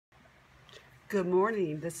Good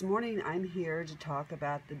morning. This morning I'm here to talk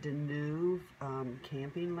about the Dennov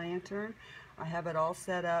camping lantern. I have it all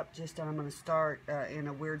set up, I'm going to start in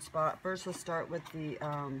a weird spot. First, let's start with the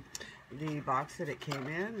box that it came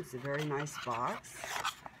in. It's a very nice box.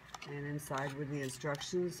 And inside with the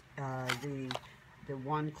instructions, the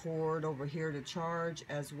one cord over here to charge,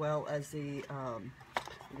 as well as the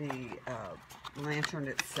lantern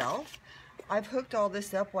itself. I've hooked all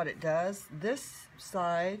this up. What it does, this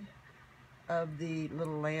side of the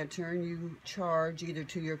little lantern you charge either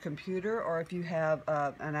to your computer, or if you have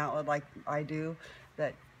an outlet like I do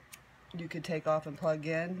that you could take off and plug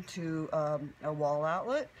in to a wall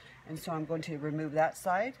outlet. And so I'm going to remove that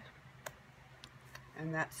side,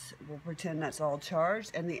 and we'll pretend that's all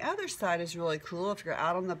charged. And the other side is really cool. If you're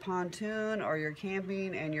out on the pontoon or you're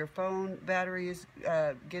camping and your phone battery is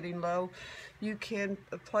getting low, you can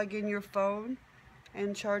plug in your phone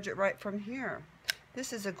and charge it right from here.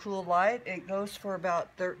 This is a cool light. It goes for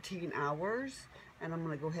about 13 hours. And I'm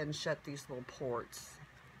going to go ahead and shut these little ports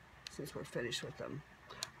since we're finished with them.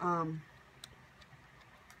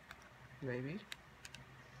 Maybe.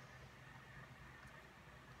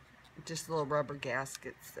 Just little rubber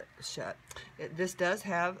gaskets that shut. This does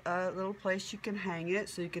have a little place you can hang it,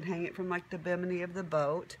 so you can hang it from like the bimini of the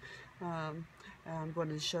boat. I'm going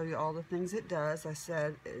to show you all the things it does. I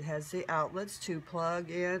said it has the outlets to plug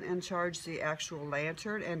in and charge the actual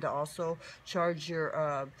lantern, and to also charge your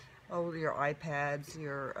iPads,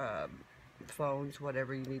 your phones,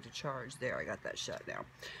 whatever you need to charge. There, I got that shut now.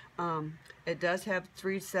 It does have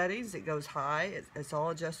 3 settings. It goes high. It's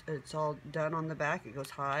all done on the back. It goes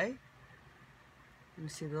high. You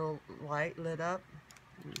see the little light lit up.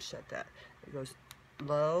 Let me shut that. It goes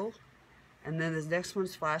low. And then this next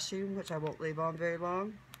one's flashing, which I won't leave on very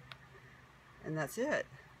long. And that's it.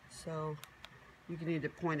 So you can either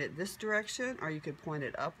point it this direction, or you could point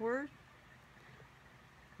it upward.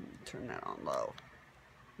 Turn that on low.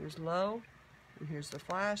 Here's low, and here's the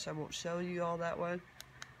flash. I won't show you all that one.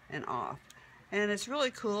 And off. And it's really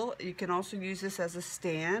cool. You can also use this as a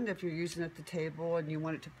stand if you're using it at the table and you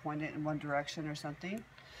want it to point it in one direction or something.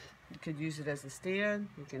 You could use it as a stand.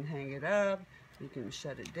 You can hang it up. You can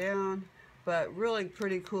shut it down. But really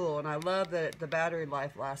pretty cool, and I love that the battery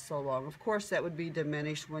life lasts so long. Of course, that would be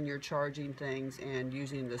diminished when you're charging things and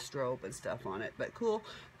using the strobe and stuff on it. But cool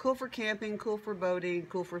for camping, cool for boating,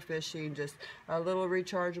 cool for fishing. Just a little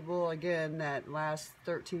rechargeable, again, that lasts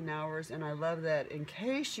 13 hours. And I love that in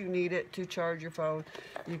case you need it to charge your phone,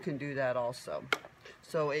 you can do that also.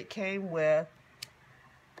 So it came with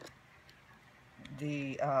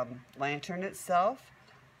the lantern itself,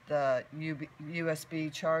 the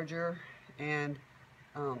USB charger, and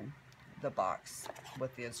the box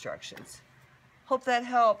with the instructions. Hope that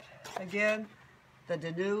helped. Again, the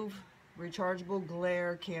Dennov Rechargeable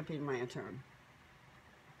Glare Camping Lantern.